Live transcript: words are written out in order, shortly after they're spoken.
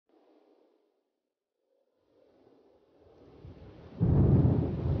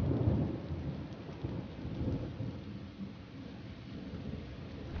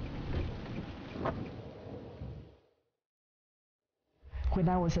When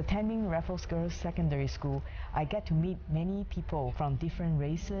I was attending Raffles Girls Secondary School, I get to meet many people from different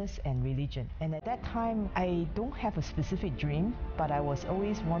races and religion. And at that time, I don't have a specific dream, but I was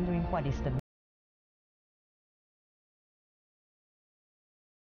always wondering what is the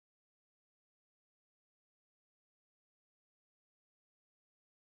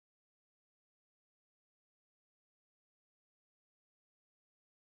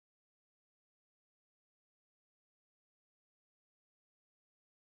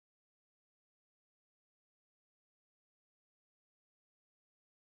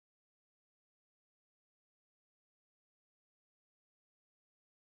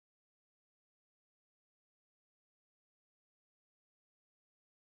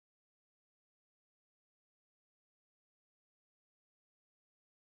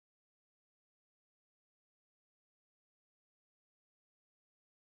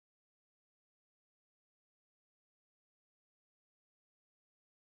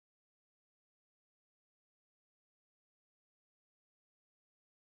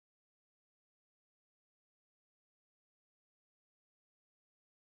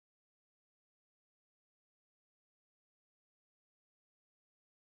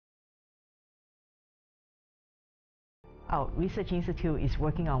Our research institute is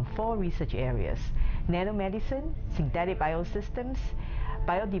working on 4 research areas: nanomedicine, synthetic biosystems,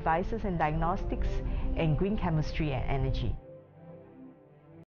 biodevices and diagnostics, and green chemistry and energy.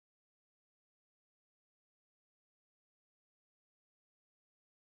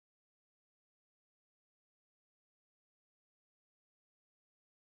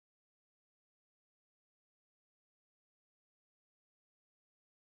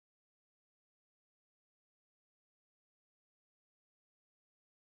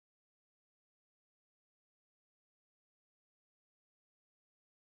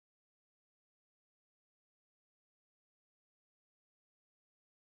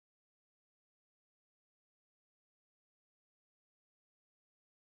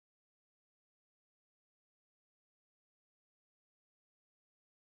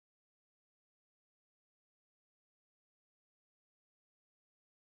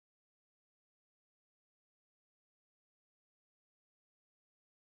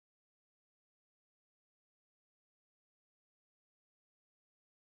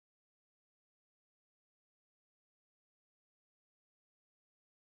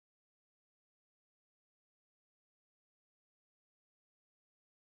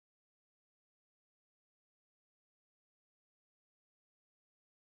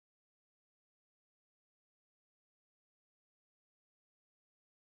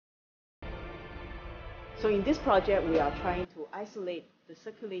 So in this project, we are trying to isolate the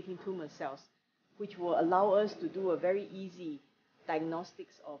circulating tumor cells, which will allow us to do a very easy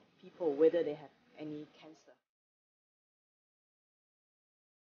diagnostics of people, whether they have any cancer.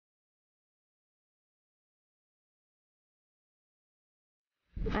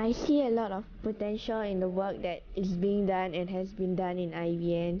 I see a lot of potential in the work that is being done and has been done in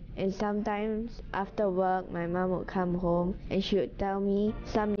IVN, and sometimes after work my mom would come home and she would tell me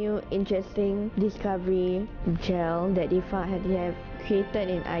some new interesting discovery gel that they have created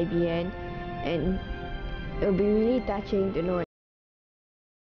in IVN, and it would be really touching to know